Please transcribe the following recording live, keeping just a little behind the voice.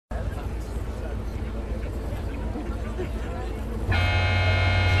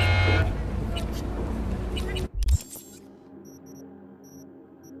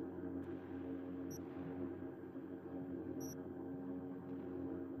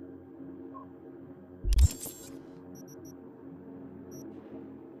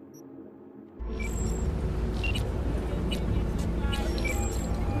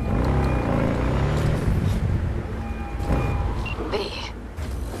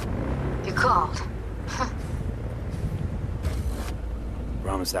called.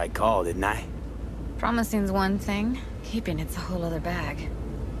 Promised I'd call, didn't I? Promising's one thing, keeping it's a whole other bag.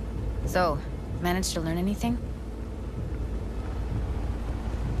 So, managed to learn anything?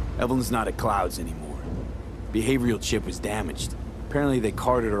 Evelyn's not at Clouds anymore. Behavioral chip was damaged. Apparently they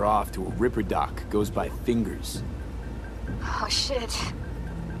carted her off to a ripper dock. Goes by Fingers. Oh, shit.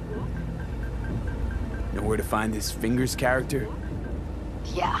 Know where to find this Fingers character?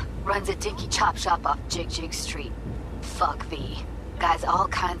 Yeah, runs a dinky chop shop off Jig Jig Street. Fuck V. Guy's all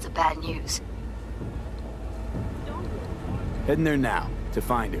kinds of bad news. Heading there now, to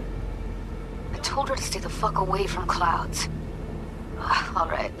find her. I told her to stay the fuck away from Clouds.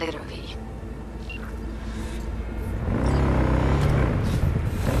 Alright, later, V.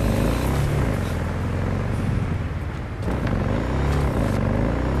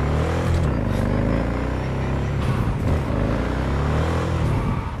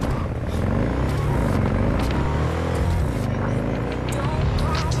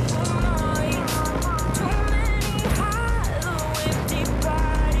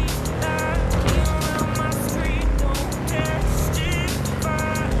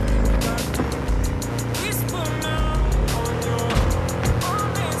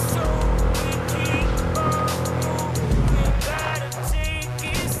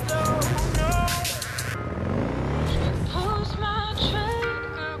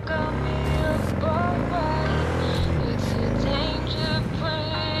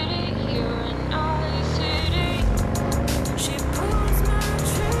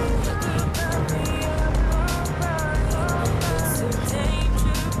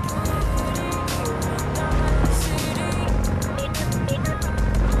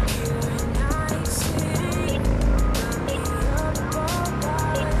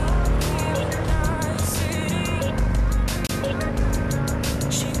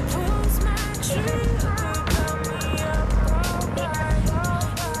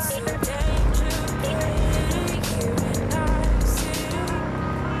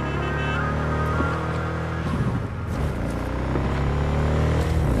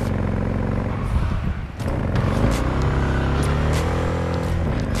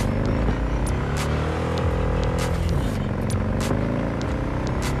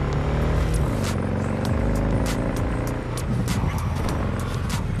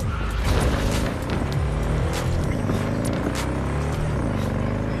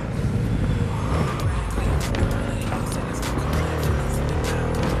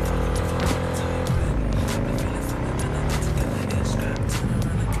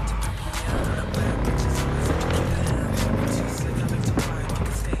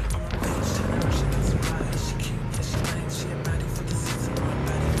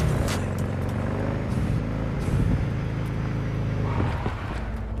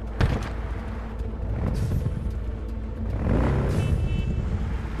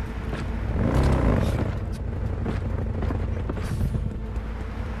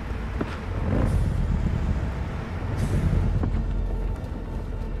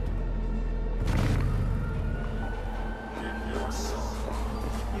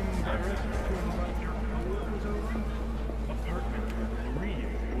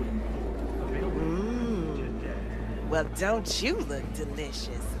 Well, don't you look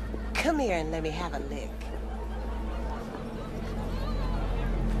delicious? Come here and let me have a lick.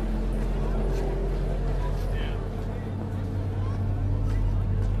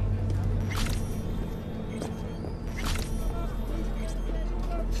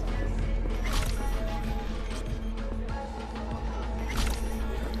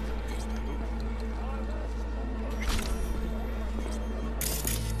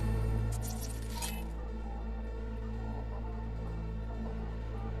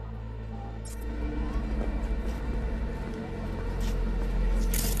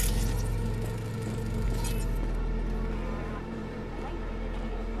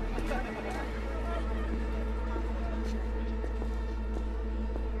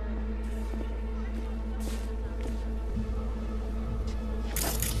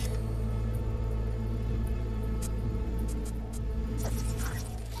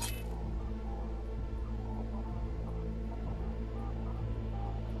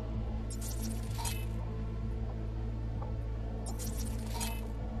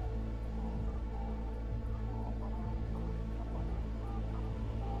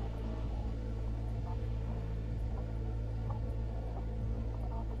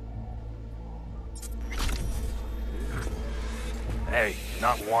 Hey,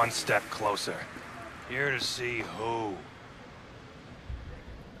 not one step closer. Here to see who?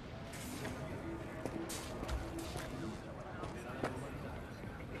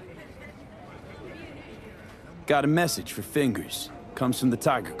 Got a message for Fingers. Comes from the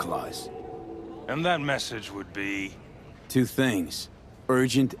Tiger Claws. And that message would be... Two things.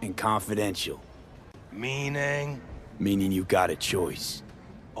 Urgent and confidential. Meaning? Meaning you got a choice.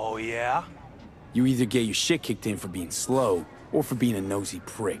 Oh yeah? You either get your shit kicked in for being slow, or for being a nosy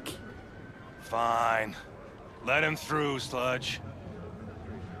prick. Fine. Let him through, Sludge.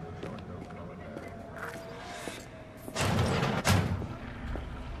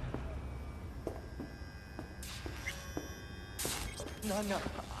 No.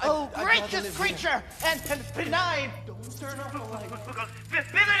 Oh, gracious creature! And benign! Don't turn off the light.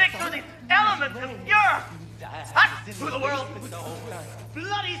 Visiting through these elements of pure! Hot through the world!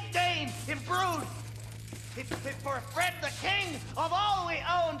 Bloody stain, imbrued! If for a friend the king of all we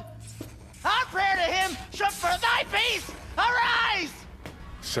owned, our prayer to him should for thy peace arise!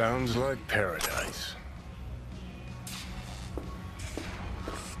 Sounds like paradise.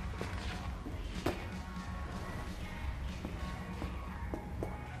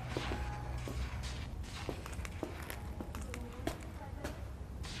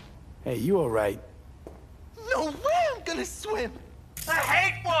 Hey, you alright? No way I'm gonna swim! I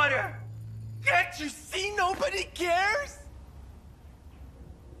hate water! Can't you see nobody cares?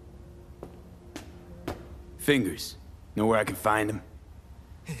 Fingers. Know where I can find him?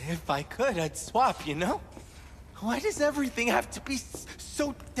 If I could, I'd swap, you know? Why does everything have to be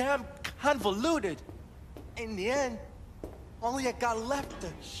so damn convoluted? In the end, all I got left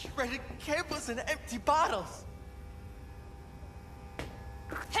are shredded cables and empty bottles.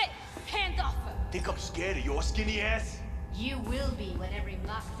 Hey! Hands off her! Think I'm scared of your skinny ass? You will be when every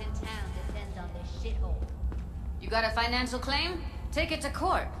mox in town depends on this shithole. You got a financial claim? Take it to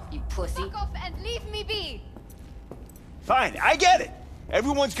court, you pussy. Fuck off and leave me be! Fine, I get it.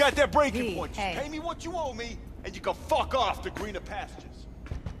 Everyone's got their breaking V, point. Just hey. pay me what you owe me, and you can fuck off to greener pastures.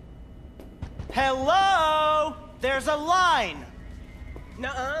 Hello? There's a line!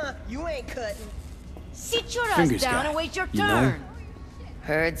 Nuh-uh, you ain't cutting. Sit your ass Fingers down guy, and wait your you know? turn!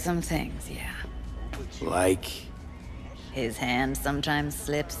 Heard some things, yeah. Like... His hand sometimes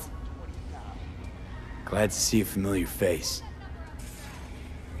slips. Glad to see a familiar face.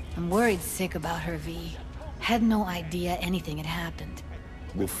 I'm worried sick about her, V. Had no idea anything had happened.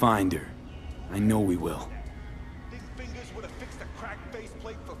 We'll find her. I know we will. These fingers would have fixed a cracked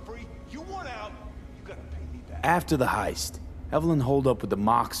faceplate for free. You want out, you gotta pay me back. After the heist, Evelyn holed up with the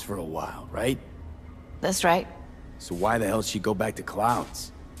Mox for a while, right? That's right. So why the hell she go back to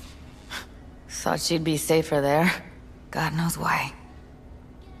Clouds? Thought she'd be safer there. God knows why.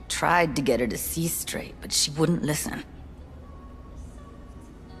 Tried to get her to see straight, but she wouldn't listen.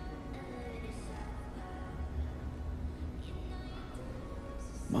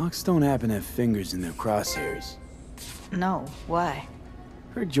 Mox don't happen to have fingers in their crosshairs. No, why?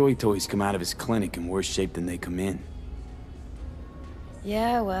 Heard Joy Toys come out of his clinic in worse shape than they come in.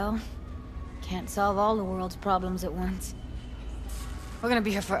 Yeah, well, can't solve all the world's problems at once. We're gonna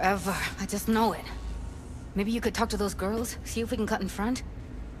be here forever, I just know it. Maybe you could talk to those girls, see if we can cut in front?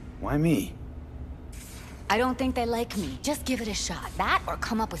 Why me? I don't think they like me. Just give it a shot. That or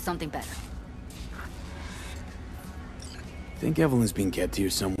come up with something better. Think Evelyn's being kept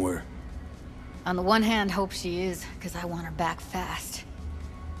here somewhere. On the one hand, hope she is, because I want her back fast.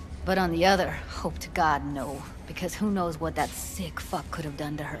 But on the other, hope to God no, because who knows what that sick fuck could have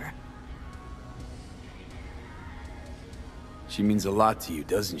done to her. She means a lot to you,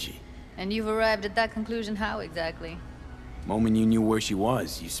 doesn't she? And you've arrived at that conclusion how exactly? Moment you knew where she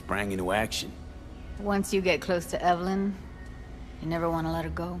was, you sprang into action. Once you get close to Evelyn, you never want to let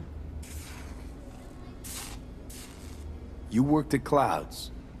her go. You worked at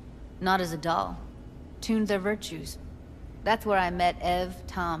Clouds. Not as a doll. Tuned their virtues. That's where I met Ev,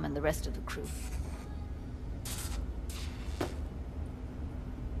 Tom, and the rest of the crew.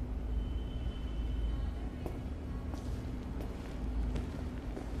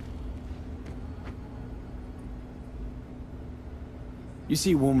 You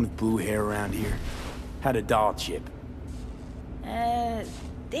see a woman with blue hair around here? Had a doll chip.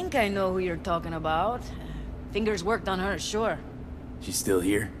 Think I know who you're talking about. Fingers worked on her, sure. She's still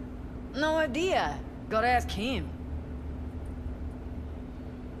here? No idea. Gotta ask him.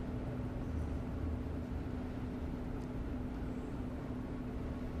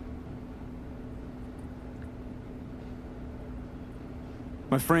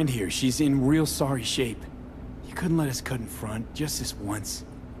 My friend here, she's in real sorry shape. You couldn't let us cut in front, just this once.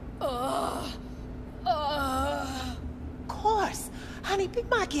 Of course. Honey, be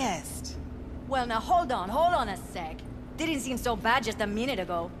my guest. Well, now hold on a sec. Didn't seem so bad just a minute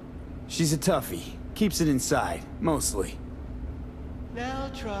ago. She's a toughie. Keeps it inside, mostly.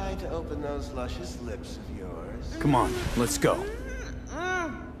 Now try to open those luscious lips of yours. Come on, let's go.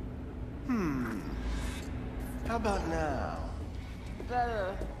 How about now?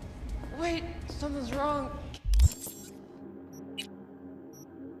 Better. Wait, something's wrong.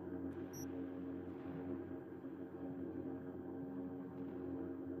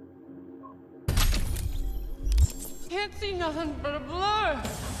 Can't see nothing but a blur.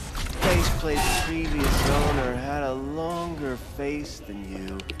 Faceplate's previous owner had a longer face than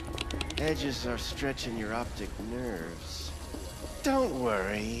you. Edges are stretching your optic nerves. Don't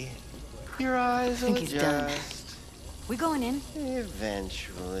worry. Your eyes will Think he's done. adjust. We going in?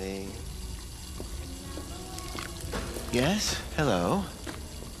 Eventually. Yes? Hello?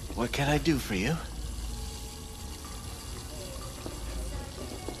 What can I do for you?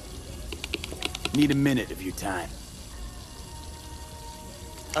 Need a minute of your time.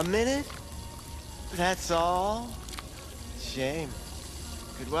 A minute? That's all? Shame.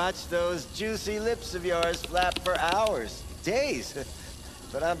 Could watch those juicy lips of yours flap for hours, days.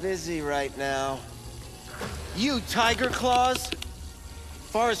 But I'm busy right now. You tiger claws?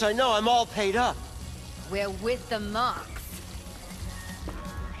 Far as I know, I'm all paid up. We're with the Mox.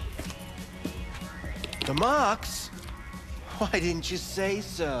 The Mox? Why didn't you say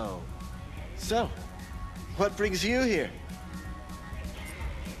so? So, what brings you here?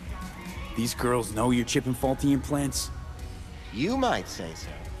 These girls know you're chipping faulty implants? You might say so.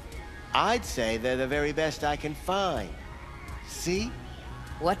 I'd say they're the very best I can find. See?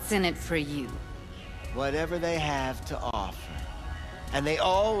 What's in it for you? Whatever they have to offer. And they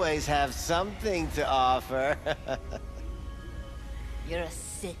always have something to offer. You're a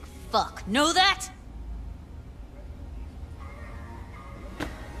sick fuck. Know that?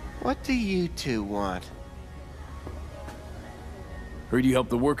 What do you two want? Heard you help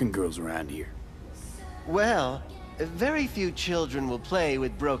the working girls around here. Well, very few children will play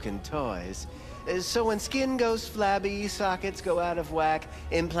with broken toys. So when skin goes flabby, sockets go out of whack,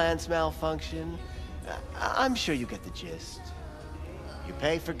 implants malfunction, I'm sure you get the gist. You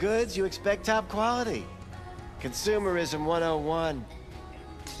pay for goods, you expect top quality. Consumerism 101.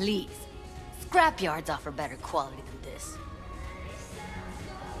 Please. Scrapyards offer better quality than this.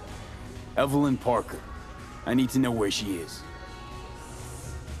 Evelyn Parker. I need to know where she is.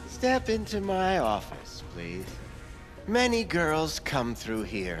 Step into my office, please. Many girls come through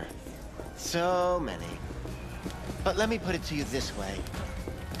here. So many. But let me put it to you this way.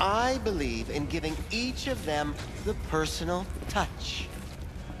 I believe in giving each of them the personal touch.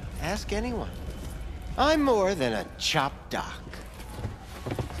 Ask anyone. I'm more than a chop doc.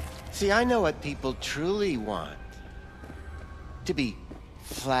 See, I know what people truly want. To be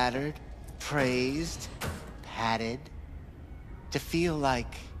flattered, praised, patted. To feel like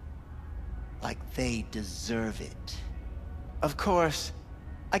they deserve it. Of course,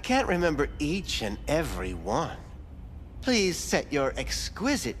 I can't remember each and every one. Please set your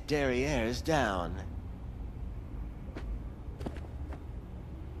exquisite derrieres down.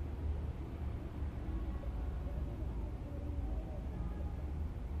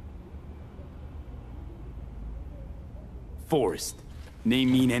 Forrest.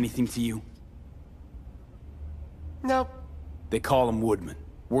 Name mean anything to you? Nope. They call him Woodman.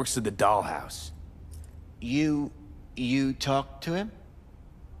 Works at the dollhouse. You talked to him?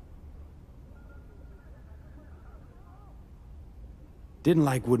 Didn't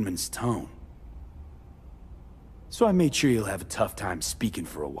like Woodman's tone. So I made sure he'll have a tough time speaking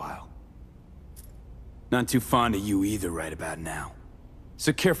for a while. Not too fond of you either right about now.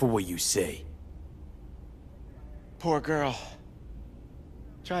 So careful what you say. Poor girl.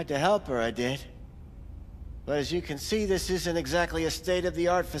 Tried to help her, I did. But as you can see, this isn't exactly a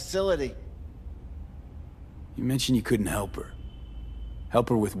state-of-the-art facility. You mentioned you couldn't help her. Help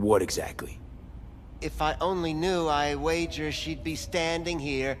her with what exactly? If I only knew, I wager she'd be standing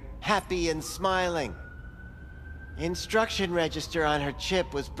here, happy and smiling. Instruction register on her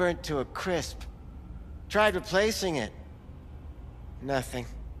chip was burnt to a crisp. Tried replacing it. Nothing.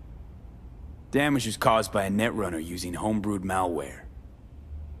 Damage was caused by a netrunner using homebrewed malware.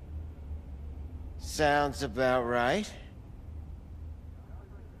 Sounds about right.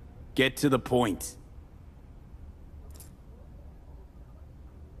 Get to the point.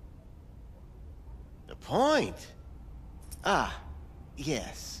 The point? Ah,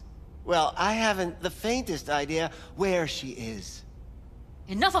 yes. Well, I haven't the faintest idea where she is.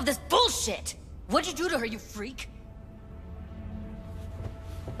 Enough of this bullshit! What'd you do to her, you freak?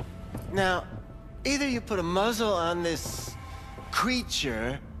 Now, either you put a muzzle on this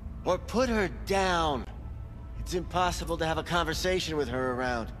creature, or put her down. It's impossible to have a conversation with her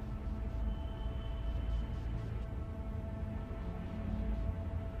around.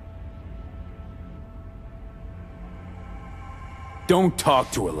 Don't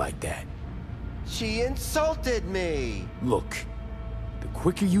talk to her like that. She insulted me. Look, the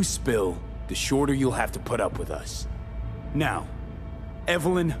quicker you spill, the shorter you'll have to put up with us. Now,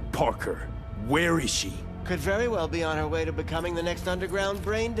 Evelyn Parker, where is she? Could very well be on her way to becoming the next underground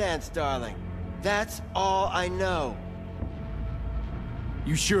brain dance, darling. That's all I know.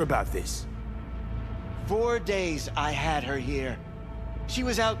 You sure about this? 4 days I had her here. She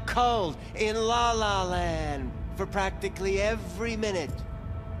was out cold in La La Land for practically every minute.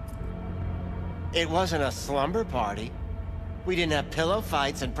 It wasn't a slumber party. We didn't have pillow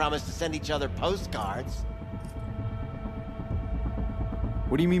fights and promised to send each other postcards.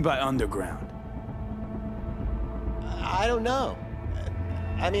 What do you mean by underground? I don't know.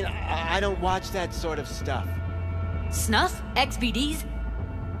 I mean, I don't watch that sort of stuff. Snuff? XBDs?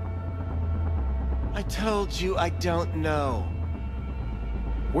 I told you I don't know.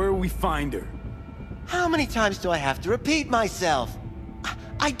 Where will we find her? How many times do I have to repeat myself?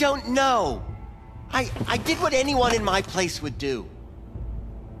 I don't know. I did what anyone in my place would do.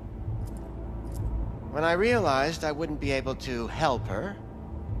 When I realized I wouldn't be able to help her,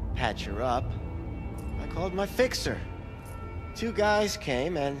 patch her up, I called my fixer. 2 guys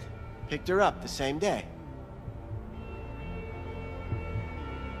came and picked her up the same day.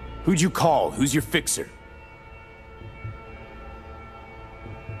 Who'd you call? Who's your fixer?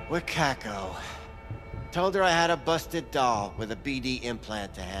 Wakako. Told her I had a busted doll with a BD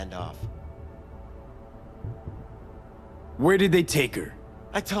implant to hand off. Where did they take her?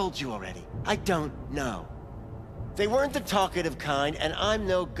 I told you already. I don't know. They weren't the talkative kind, and I'm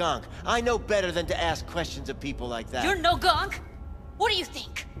no gunk. I know better than to ask questions of people like that. You're no gunk? What do you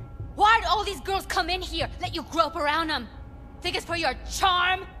think? Why'd all these girls come in here, let you grope around them? Think it's for your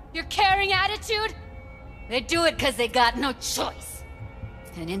charm? Your caring attitude? They do it because they got no choice.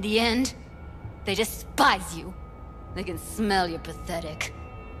 And in the end, they despise you. They can smell you're pathetic.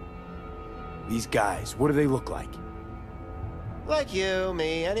 These guys, what do they look like? Like you,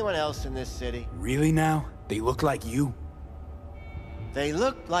 me, anyone else in this city. Really now? They look like you? They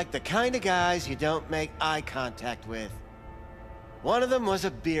look like the kind of guys you don't make eye contact with. One of them was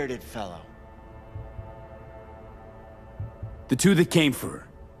a bearded fellow. The 2 that came for her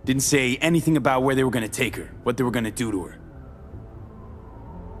didn't say anything about where they were gonna take her, what they were gonna do to her.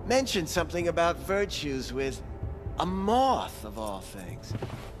 Mentioned something about virtues with a moth, of all things.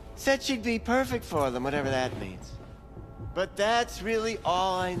 Said she'd be perfect for them, whatever that means. But that's really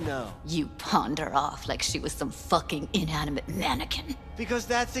all I know. You pawned her off like she was some fucking inanimate mannequin. Because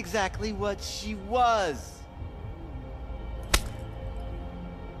that's exactly what she was.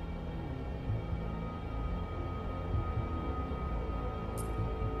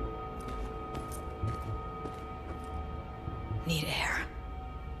 Need air.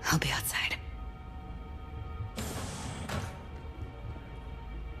 I'll be outside.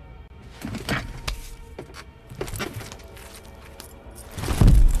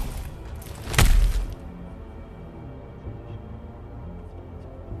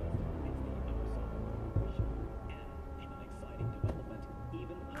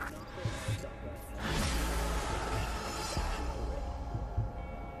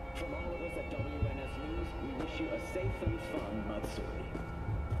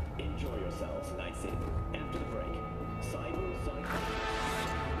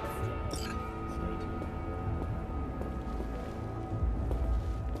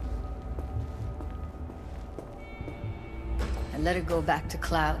 I let her go back to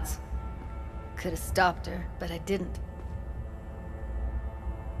Clouds. Could have stopped her, but I didn't.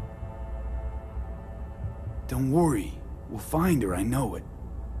 Don't worry. We'll find her, I know it.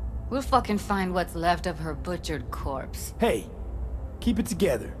 We'll fucking find what's left of her butchered corpse. Hey, keep it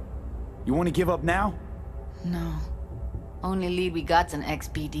together. You want to give up now? No. Only lead we got's an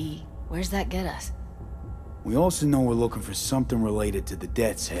XBD. Where's that get us? We also know we're looking for something related to the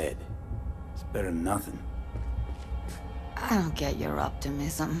Death's Head. It's better than nothing. I don't get your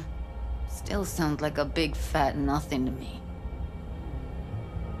optimism. Still sounds like a big fat nothing to me.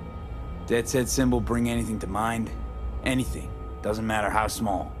 Death's Head symbol bring anything to mind? Anything. Doesn't matter how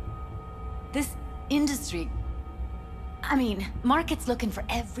small. This industry... I mean, market's looking for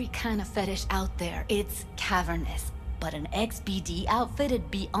every kind of fetish out there. It's cavernous. But an XBD outfit'd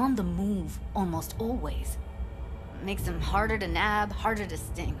be on the move almost always. Makes them harder to nab, harder to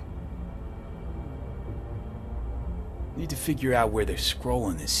sting. Need to figure out where they're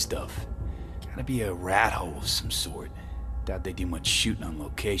scrolling this stuff. Gotta be a rat hole of some sort. Doubt they do much shooting on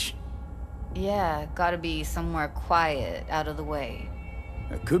location. Yeah, gotta be somewhere quiet, out of the way.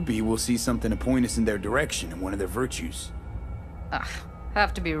 It could be we'll see something to point us in their direction in one of their virtues. Ugh,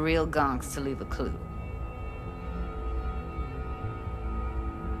 have to be real gonks to leave a clue.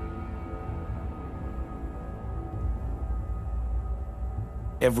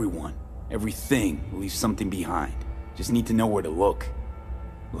 Everyone, everything leaves something behind. Just need to know where to look.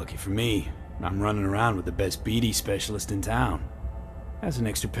 Lucky for me, I'm running around with the best BD specialist in town. Has an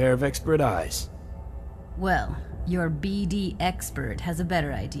extra pair of expert eyes. Well, your BD expert has a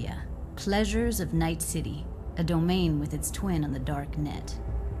better idea. Pleasures of Night City, a domain with its twin on the dark net.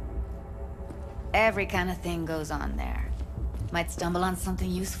 Every kind of thing goes on there. Might stumble on something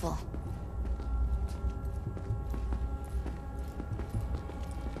useful.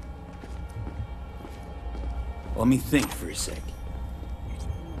 Let me think for a sec.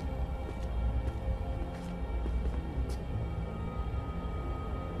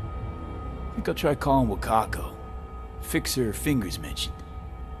 I think I'll try calling Wakako. Fix her fingers mentioned.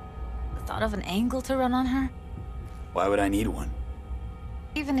 Thought of an angle to run on her? Why would I need one?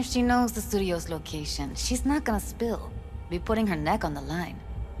 Even if she knows the studio's location, she's not gonna spill. Be putting her neck on the line.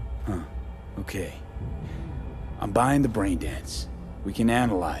 Huh. Okay. I'm buying the brain dance. We can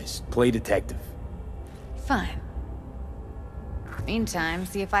analyze, play detective. Fine. Meantime,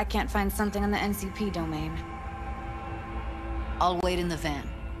 see if I can't find something on the NCP domain. I'll wait in the van.